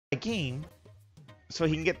game so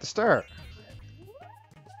he can get the star.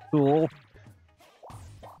 Cool.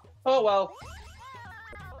 Oh well.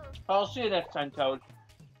 I'll see you next time, Toad.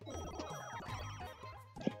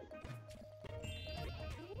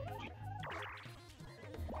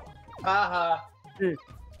 Haha.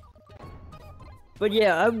 But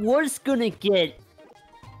yeah, I was gonna get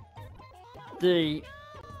the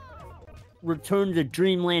Return to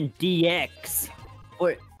Dreamland DX,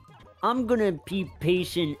 but I'm gonna be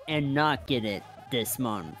patient and not get it this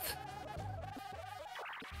month.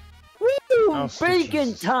 Woo! Oh, Bacon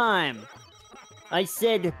Jesus. time! I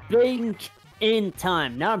said bacon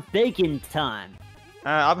time, not bacon time.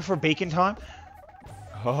 I'll be for bacon time.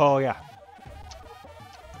 Oh, yeah.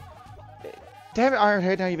 Damn it,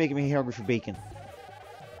 Ironhead, now you're making me hungry for bacon.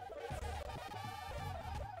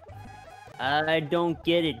 I don't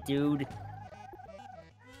get it, dude.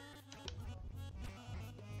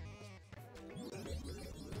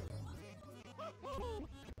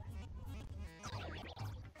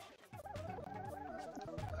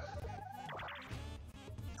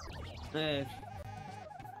 Uh,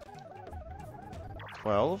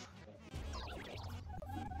 12.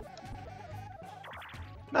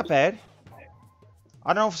 Not bad.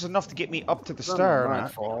 I don't know if it's enough to get me up to the star or my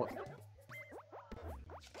not. fault.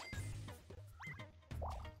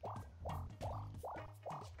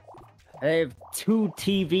 I have 2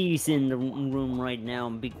 TVs in the room right now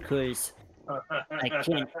because I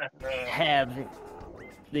can't have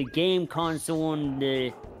the game console on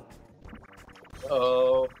the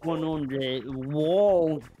Oh, one on the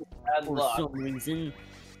wall bad for luck. some reason.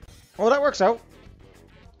 Well, that works out.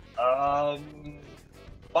 Bye.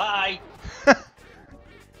 Come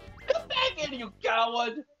back here, you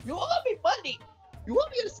coward! You won't let me money! You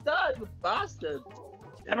want me to start, you bastard!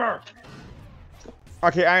 Never!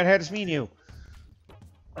 Okay, Ironhead, it's me and you.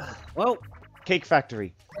 Well, Cake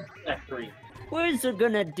Factory. Factory. where's it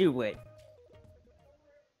gonna do it?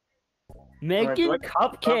 Alright, Making do I get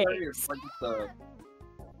strawberry or cupcakes do I get the-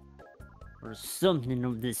 or something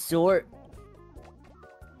of the sort.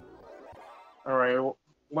 Alright,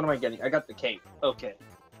 what am I getting? I got the cake. Okay.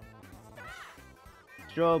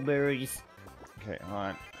 Strawberries. Okay, hold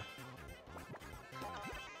on.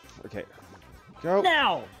 Okay. Go.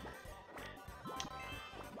 Now!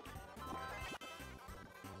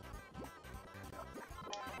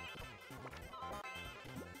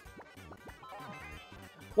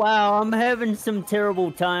 Wow, I'm having some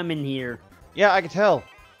terrible time in here. Yeah, I can tell.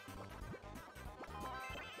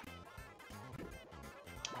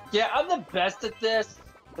 Yeah, I'm the best at this,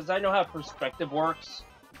 because I know how perspective works.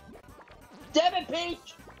 Damn it,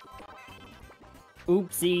 Peach!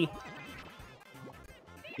 Oopsie.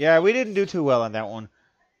 Yeah, we didn't do too well on that one.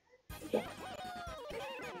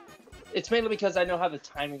 It's mainly because I know how the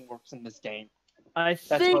timing works in this game. I That's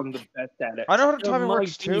why think I'm the best at it. I know how the there timing might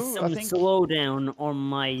works be too. some I think. slowdown on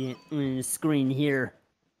my screen here.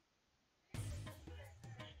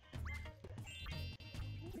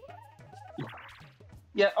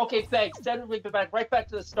 Yeah, okay, thanks. Then we'll be back right back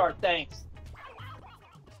to the start, thanks.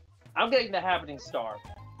 I'm getting the happening star.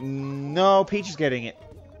 No, Peach is getting it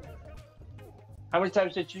How many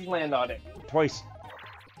times did you land on it? twice.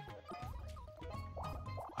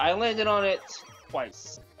 I landed on it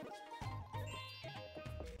twice.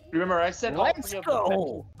 Remember, I said all Let's 3 of them back to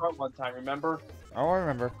go. the start one time, remember? Oh, I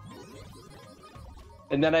remember.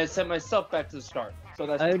 And then I sent myself back to the start. So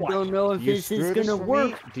that's I twice. don't know if Do you this is screw this gonna for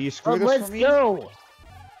work, me? Do you screw but this let's for me? go.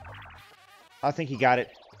 I think he got it.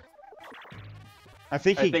 I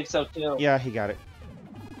think I he. think so too. Yeah, he got it.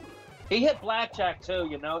 He hit blackjack too,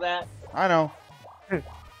 you know that? I know.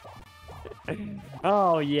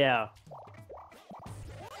 Oh yeah.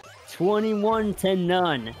 21 to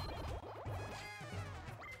none.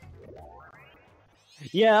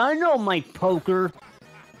 Yeah, I know my poker.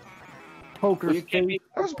 Poker Well, you can't face. be-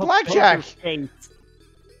 That was po- blackjack. poker face.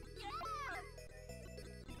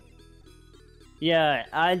 Yeah,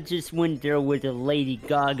 I just went there with a Lady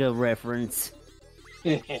Gaga reference.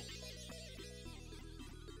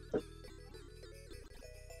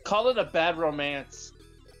 Call it a bad romance.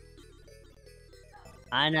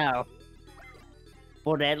 I know.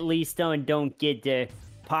 But at least I don't get the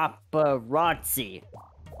paparazzi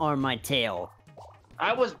on my tail.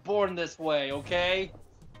 I was born this way, okay?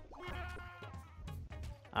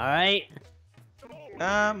 Alright?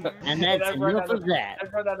 And that's I've heard enough of that. I've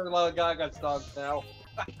heard that in a lot of Gaga songs now.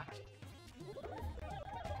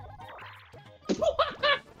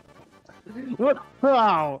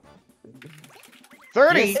 Wow!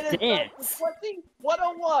 30. Yes. It is Dance.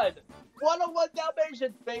 101! 101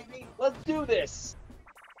 Dalmatians, baby! Let's do this!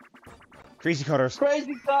 Crazy Cutters.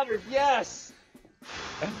 Crazy Cutters, yes!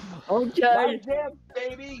 My Okay. jam,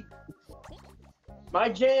 baby. My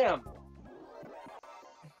jam.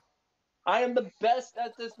 I am the best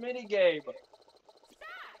at this minigame.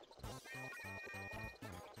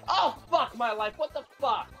 Oh, fuck my life. What the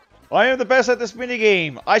fuck? I am the best at this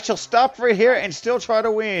minigame. I shall stop right here and still try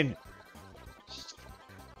to win.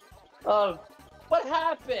 Oh, what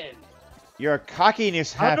happened? Your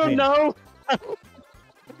cockiness I don't happened. know.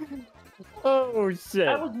 Oh shit.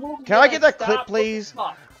 I was moving. Can I get that Stop. clip, What the please?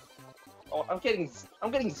 fuck? Oh, I'm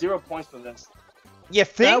getting 0 points for this. You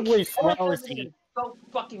That think? was Oh, my God, lousy. it's so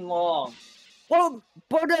fucking long. Well,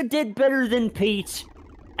 but I did better than Peach.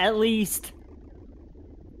 At least.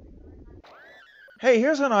 Hey,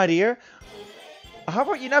 here's an idea. How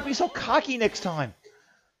about you not be so cocky next time?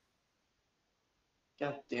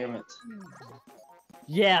 God damn it.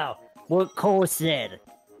 Yeah, what Cole said.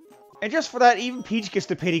 And just for that, even Peach gets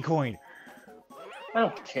the pity coin. I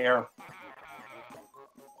don't care.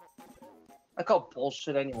 I call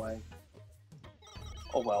bullshit anyway.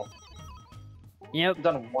 Oh well. Yep. I'm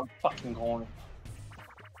done with one fucking coin.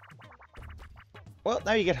 Well,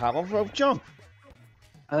 now you get hop off rope jump.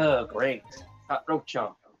 Oh, great. Hot rope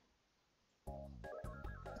jump.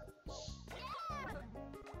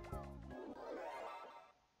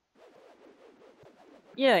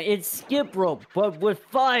 Yeah, it's skip rope, but with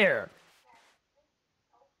fire.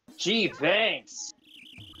 Gee, thanks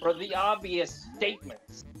for the obvious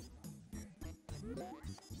statements.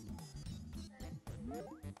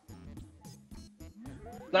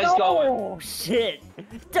 Nice going. Oh shit!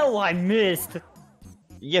 Oh, I missed.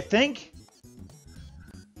 You think?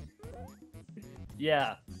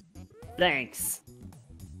 Yeah. Thanks.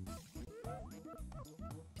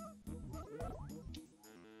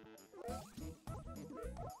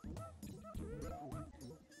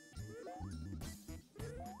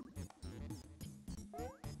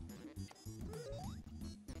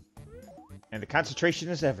 And the concentration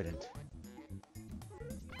is evident.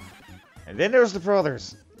 And then there's the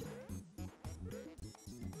brothers.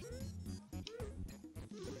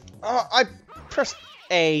 Oh, I pressed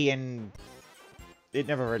A and it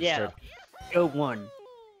never registered. Go one.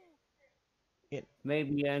 It-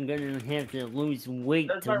 Maybe I'm gonna have to lose weight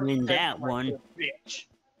There's to my win respect that for my one. little bitch.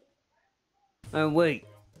 Oh wait.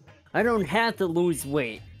 I don't have to lose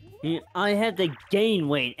weight. I have to gain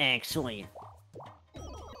weight, actually.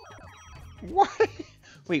 What?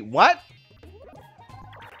 Wait, what?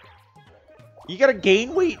 You gotta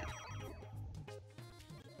gain weight?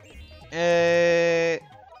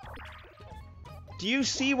 Do you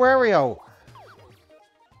see Wario?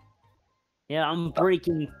 Yeah, I'm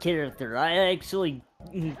breaking character. I actually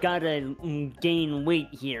gotta gain weight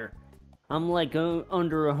here. I'm like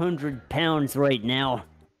under 100 pounds right now.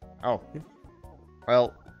 Oh.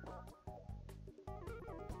 Well,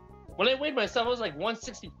 When I weighed myself, I was like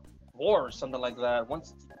 164 or something like that.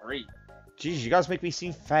 163. geez, you guys make me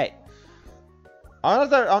seem fat. I'm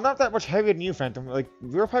not that much heavier than you, Phantom. Like,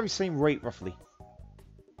 we're probably the same weight, roughly.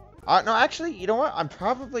 No, actually, you know what? I'm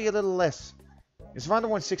probably a little less. It's around the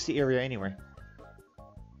 160 area anyway.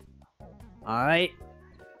 Alright.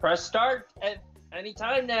 Press start at any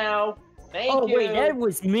time now. Thank Oh you. wait, that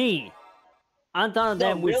was me. I thought No,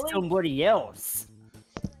 that was really? somebody else.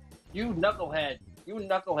 You knucklehead. You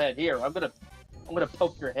knucklehead. Here, I'm gonna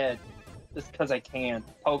poke your head. Just because I can.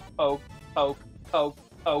 Poke, poke, poke, poke,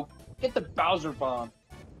 poke. Get the Bowser bomb.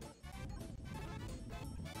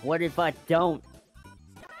 What if I don't?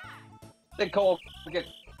 Then Cole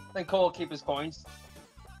will keep his coins.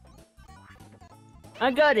 I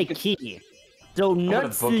got a key. So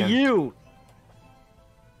nuts to you.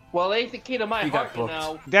 Well, it ain't the key to my You got heart, you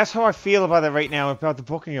know. That's how I feel about it right now, about the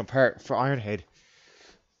booking apart for Ironhead.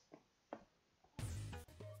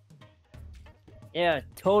 Yeah,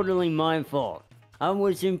 totally my fault. I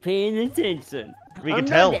wasn't paying attention. We can I'm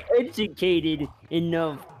tell. not educated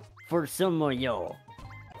enough for some of y'all.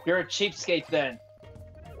 You're a cheapskate then.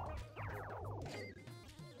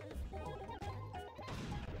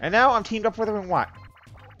 And now I'm teamed up with her in what?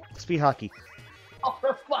 Speed hockey. Oh,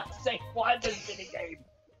 for fuck's sake, why this minigame?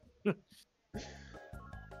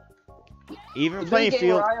 Even The playing minigame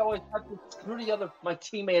field. where I always have to screw my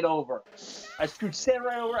teammate over. I screwed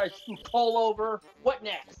Samurai over, I screwed Cole over. What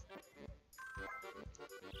next?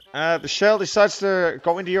 The shell decides to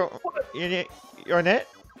go into your net.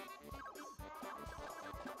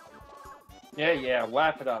 Yeah,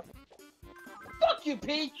 wrap it up. Fuck you,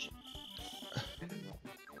 Peach!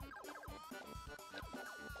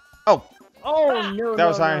 Oh, Oh Ah! no! That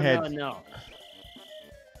was no, Ironhead. No.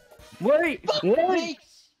 Wait! Fuck you, Wait! Peach!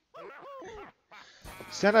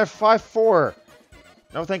 stand at 5'4".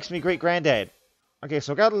 No thanks to me great granddad. Okay,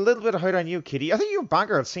 so I got a little bit of height on you, Kitty. I think you and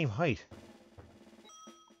Bonker are the same height.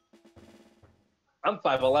 I'm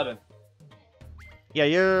 5'11". Yeah,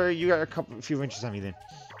 you got a few inches on me then.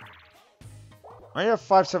 I have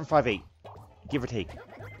 5'7", 5'8", give or take.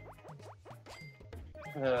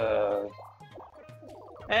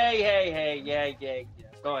 Hey, yeah.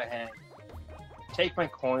 Go ahead. Take my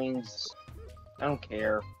coins. I don't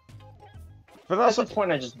care. But At also, this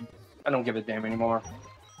point, I don't give a damn anymore.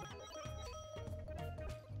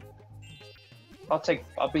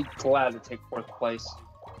 I'll be glad to take 4th place.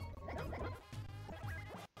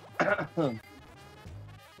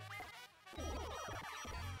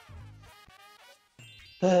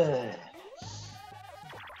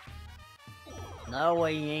 No, I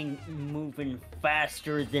ain't moving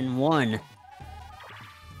faster than 1.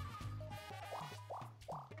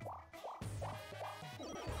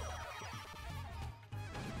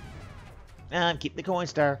 I'm keeping the coin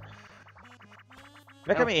star.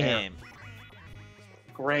 Look at me, him.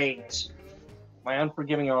 Great. My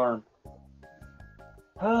unforgiving arm.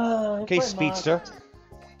 Okay, Speedster.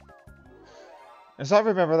 As I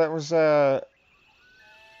remember, that was, that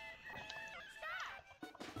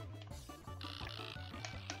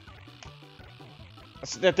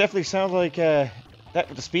definitely sounds like, that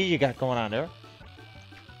with the speed you got going on there.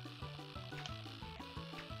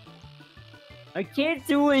 I can't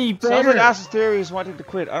do any Sounds better. like Acid Theory is wanting to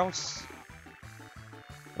quit. I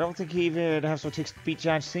don't think he even has to beat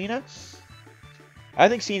John Cena. I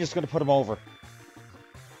think Cena's going to put him over.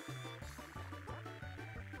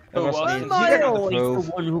 Oh, well, Why you am I got always the proof.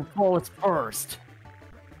 one who falls first?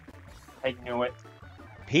 I knew it.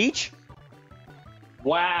 Peach?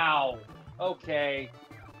 Wow. Okay.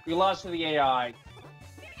 You lost to the AI.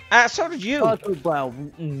 So did you. Talk about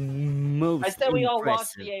most I said we all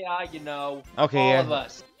lost impressive. the AI, you know. Okay, all yeah. of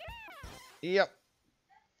us. Yep.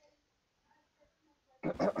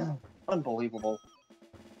 Unbelievable.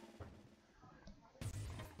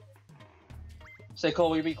 Say, Cole,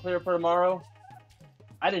 will you be clear for tomorrow?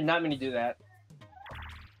 I did not mean to do that.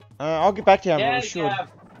 I'll get back to you. Yeah, I'm sure. yeah.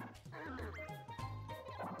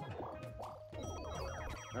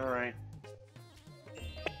 All right.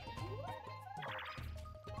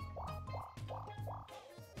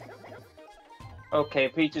 Okay,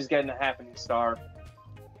 Peach is getting a happening star.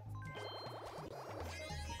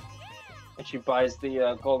 And she buys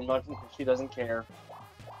the golden mushroom because she doesn't care.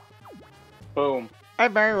 Boom.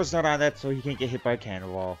 Mario's not on that, so he can't get hit by a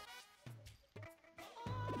cannonball.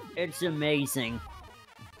 It's amazing.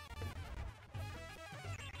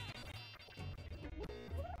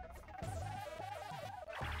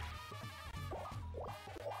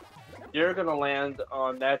 You're gonna land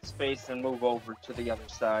on that space and move over to the other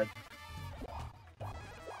side.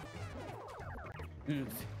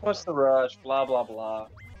 What's the rush? Blah, blah, blah.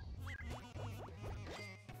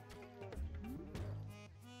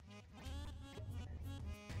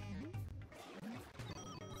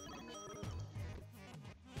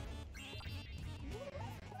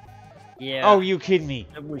 Yeah. Oh, you kidding me?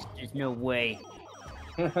 There was just no way.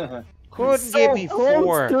 Couldn't give me close,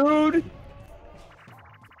 4. dude.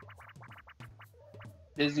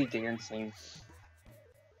 Dizzy dancing.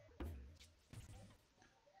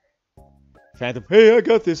 Phantom, hey, I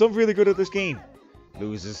got this. I'm really good at this game.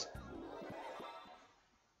 Loses.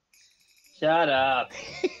 Shut up.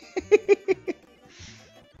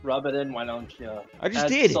 Rub it in, why don't you? I just Add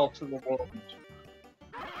did. Salt to the wound.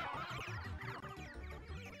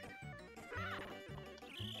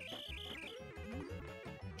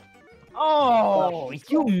 Oh,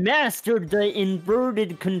 you mastered the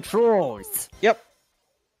inverted controls. Yep.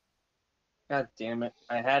 God damn it.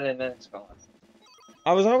 I had it and it's gone.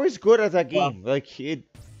 I was always good at that game. Like, it...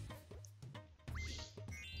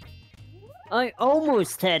 I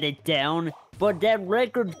almost had it down, but that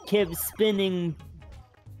record kept spinning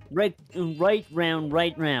right round.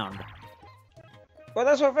 Well,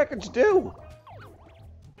 that's what records do.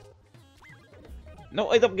 No,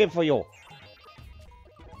 I don't give for you.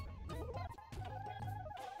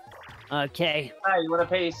 Okay. Hi, you want to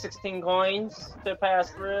pay 16 coins to pass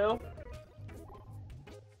through?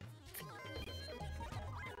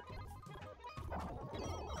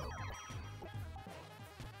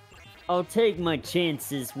 I'll take my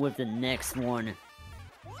chances with the next one.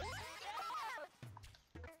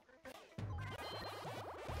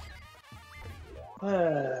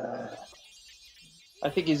 I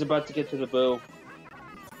think he's about to get to the boo.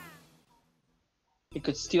 He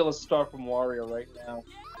could steal a star from Wario right now.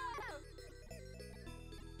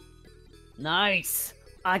 Nice.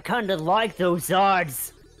 I kinda like those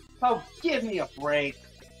odds. Oh, give me a break.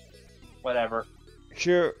 Whatever.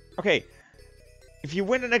 Sure. Okay. If you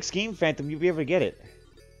win the next game, Phantom, you'll be able to get it.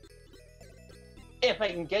 If I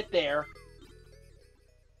can get there.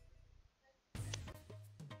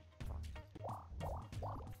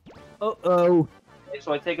 Uh-oh. Okay,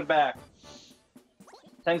 so I take it back.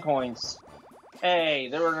 10 coins. Hey,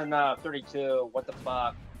 there weren't enough. 32. What the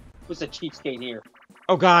fuck? Who's a cheapskate here?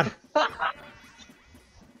 Oh God.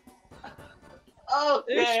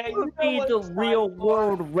 Okay, This would be the real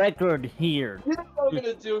world record here. You know what I'm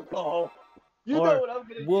gonna do, Cole. You Or know what I'm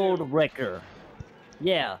gonna world do. record.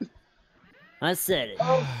 Yeah. I said it.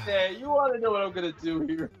 Okay, you wanna know what I'm gonna do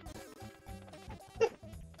here.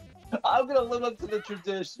 I'm gonna live up to the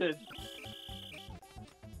tradition.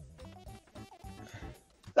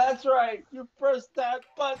 That's right. You press that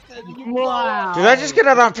button. And you Wow. Did I just get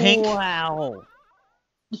it on pink? Wow.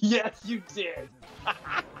 Yes, you did.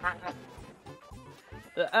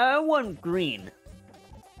 I want green.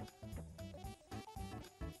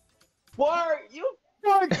 Why you?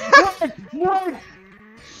 What?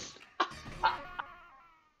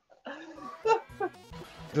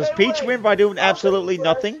 Does Hey, Peach wait. win by doing absolutely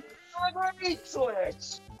nothing? Great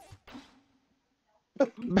switch.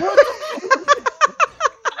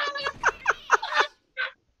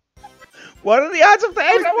 What are the odds of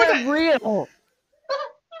that? Is that real?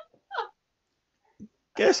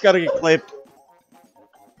 Guess gotta get clipped.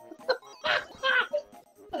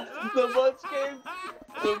 The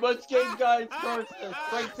Munch Game guys first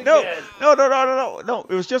strikes No, again. no.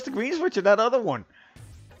 It was just the green switch and that other one.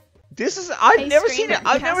 This is I've Hey, never seen it.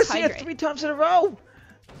 Screamer, I've never cast seen it hydrate. 3 times in a row.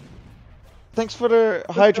 Thanks for the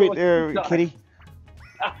hydrate there, Kitty.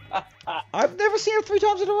 I've never seen it 3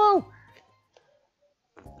 times in a row.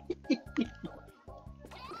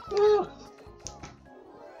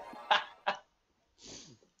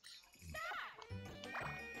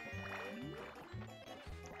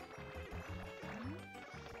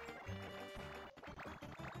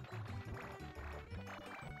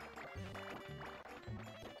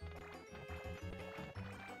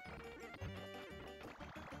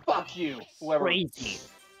 Fuck you, whoever. Crazy.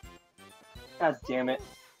 God damn it.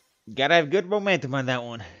 Gotta have good momentum on that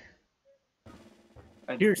one.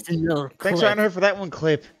 Here's another clip. Thanks, Reinhardt, for that one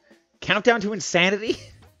clip. Countdown to insanity?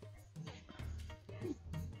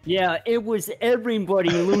 Yeah, it was everybody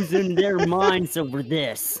losing their minds over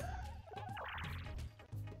this.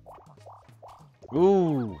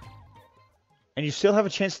 Ooh. And you still have a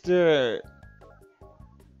chance to...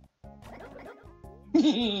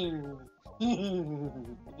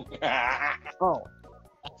 Oh.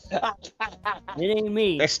 It ain't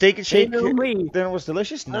me. That steak and shake Ain't no me. dinner was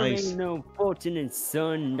delicious? I Nice. ain't no fortunate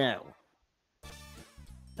son, no.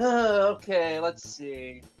 Okay, let's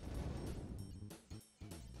see.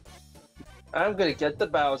 I'm gonna get the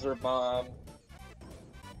Bowser bomb.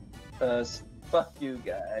 Fuck you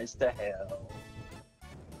guys to hell.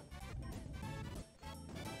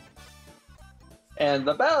 And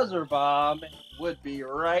the Bowser bomb would be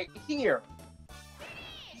right here.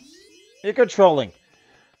 You're controlling.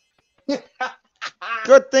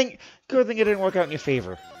 Good thing it didn't work out in your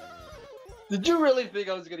favor. Did you really think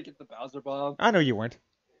I was gonna get the Bowser bomb? I know you weren't.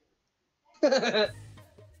 I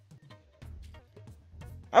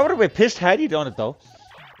would have been pissed had you done it, though.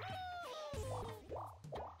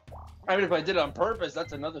 I mean, if I did it on purpose,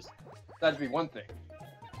 that'd be one thing.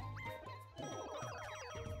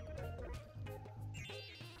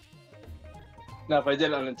 Now, if I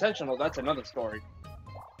did it unintentional, that's another story.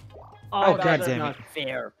 Oh, God that's damn it. not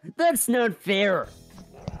fair. That's not fair.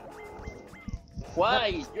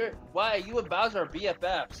 Why? You and Bowser are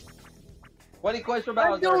BFFs. 20 coins for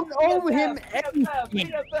Bowser. I don't owe him BFF,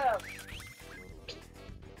 anything. BFF.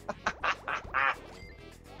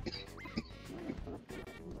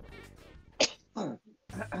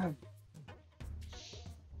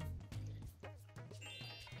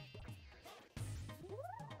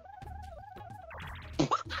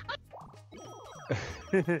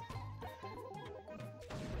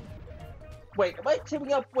 Wait, am I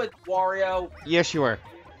teaming up with Wario? Yes, you are.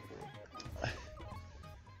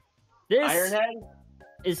 This Ironhead?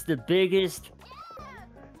 is the biggest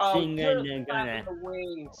Oh, thing you're I'm flapping gonna... the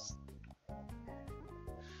wings.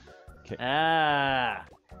 Ah.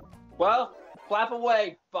 Well, flap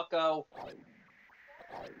away, bucko.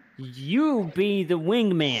 You be the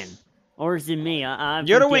wingman. Or is it me? I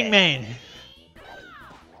You're the forget. wingman.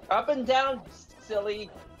 Up and down, silly.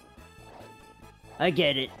 I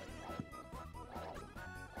get it.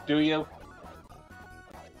 Do you?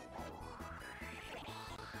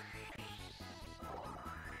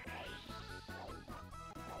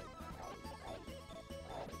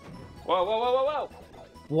 Whoa, whoa, whoa, whoa, whoa!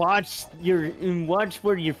 Watch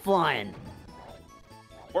where you're flying.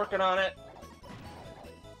 Working on it.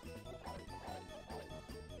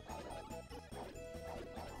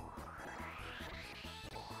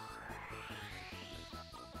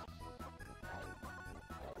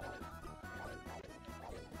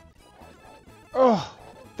 Oh,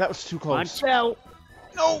 that was too close. Watch out!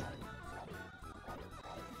 No!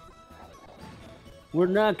 We're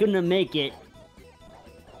not gonna make it.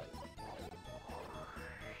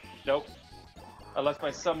 Nope. Unless by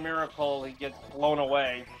some miracle he gets blown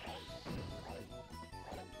away.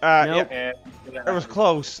 Nope. And It was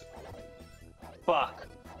close. fuck.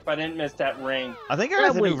 If I didn't miss that ring. I think I That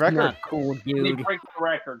got the new was record. not cool, He dude. break the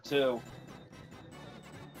record too.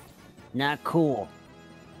 Not cool.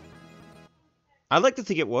 I'd like to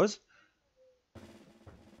think it was.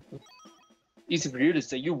 Easy for you to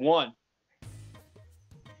say. You won.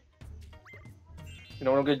 You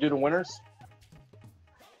know what I'm gonna do to winners?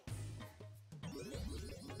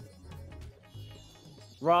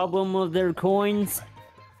 Rob them of their coins.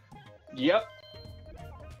 Yep.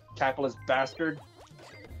 Capitalist bastard.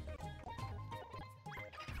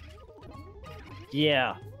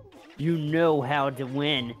 Yeah. You know how to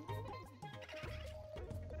win.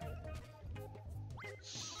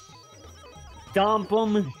 Stomp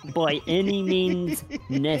them by any means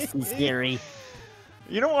necessary.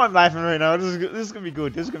 You know why I'm laughing right now? This is gonna be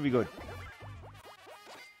good. This is gonna be good.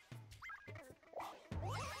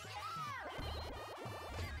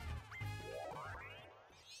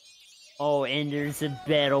 Oh, and there's a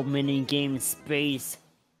battle minigame space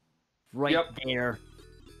right Yep. there.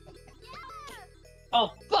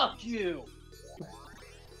 Oh, fuck you!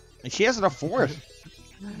 And she has enough for it.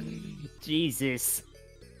 Jesus.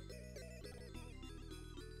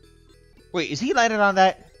 Wait, is he landing on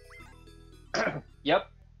that?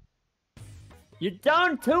 Yep. You're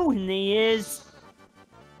down too, and he is.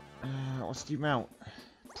 What's the amount?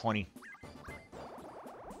 20.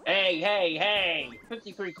 Hey, hey, hey!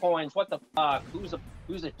 53 coins. What the fuck? Who's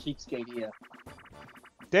a cheapskate here?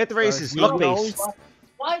 Death races, you luck know- base.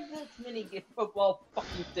 Why this many get football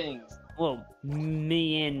fucking things? Well,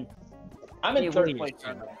 me and I'm in Yeah, third wait a place.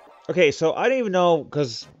 second. Okay, so I don't even know,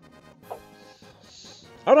 because...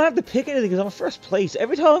 I don't have to pick anything, because I'm in first place.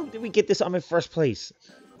 Every time we get this, I'm in first place.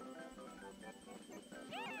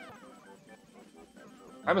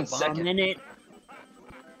 I'm in a second. minute.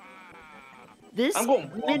 This I'm going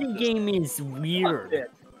minigame is weird.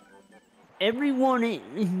 it. Everyone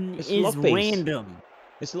It's is luck-based. random.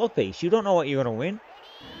 It's luck base. You don't know what you're going to win.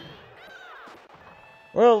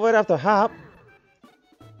 Well, right after hop.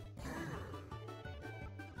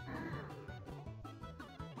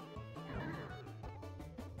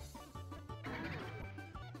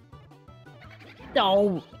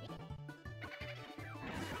 No.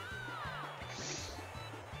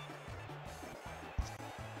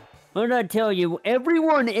 What did I tell you?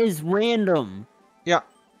 Everyone is random. Yeah.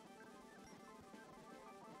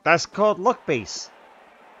 That's called luck base.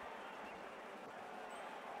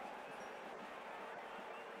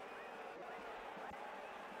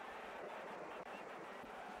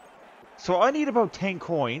 So I need about 10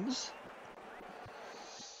 coins.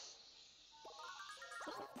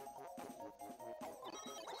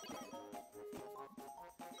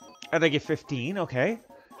 And I get 15, okay.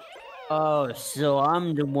 Oh, so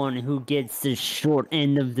I'm the one who gets the short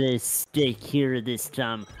end of the stick here this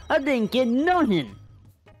time. I didn't get nothing.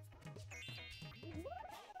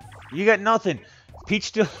 You got nothing. Peach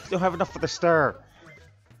still don't have enough for the star.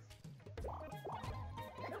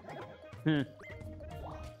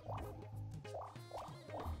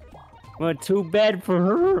 Well, too bad for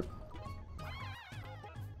her.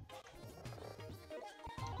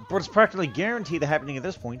 But it's practically guaranteed the happening at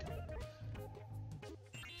this point.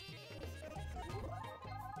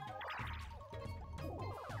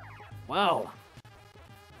 Wow.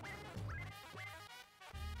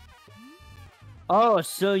 Oh,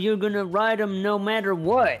 so you're gonna ride them no matter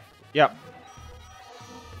what? Yep.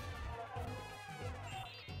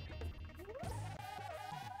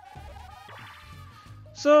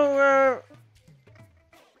 So,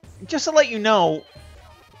 just to let you know,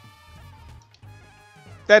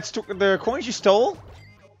 that's the coins you stole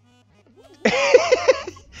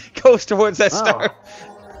goes towards that star.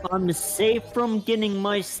 I'm safe from getting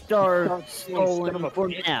my star Son of stolen a for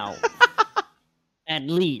bitch. now. At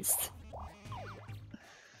least.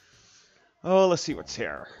 Oh, let's see what's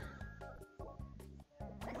here.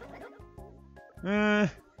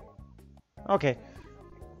 Okay.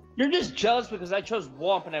 You're just jealous because I chose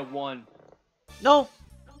Womp and I won. No.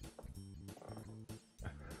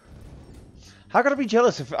 How could I be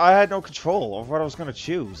jealous if I had no control of what I was going to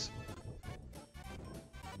choose?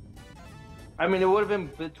 I mean, it would have been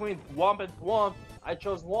between Womp and Womp. I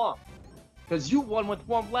chose Womp. Because you won with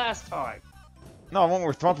Womp last time. No, I went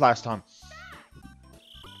with Thwomp last time.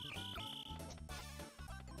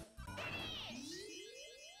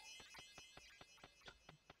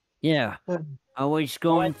 Yeah. Always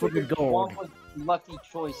going for the gold. lucky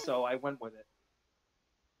choice, so I went with it.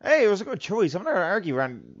 Hey, it was a good choice. I'm not gonna argue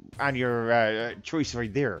on your choice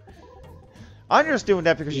right there. I'm just doing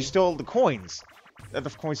that because you stole the coins.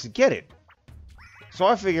 Enough coins to get it. So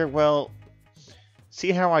I figured, well,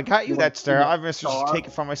 see how I got you that star, I'm gonna just take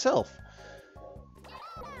it for myself.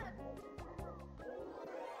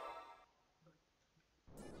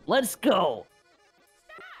 Let's go.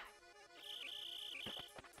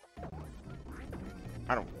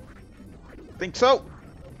 I don't think so.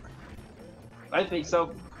 I think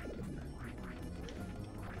so.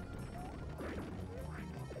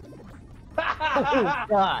 Oh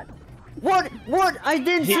God! What? What? I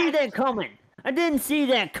didn't see that coming. I didn't see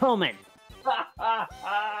that coming.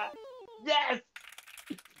 Yes!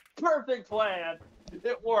 Perfect plan.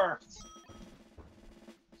 It worked.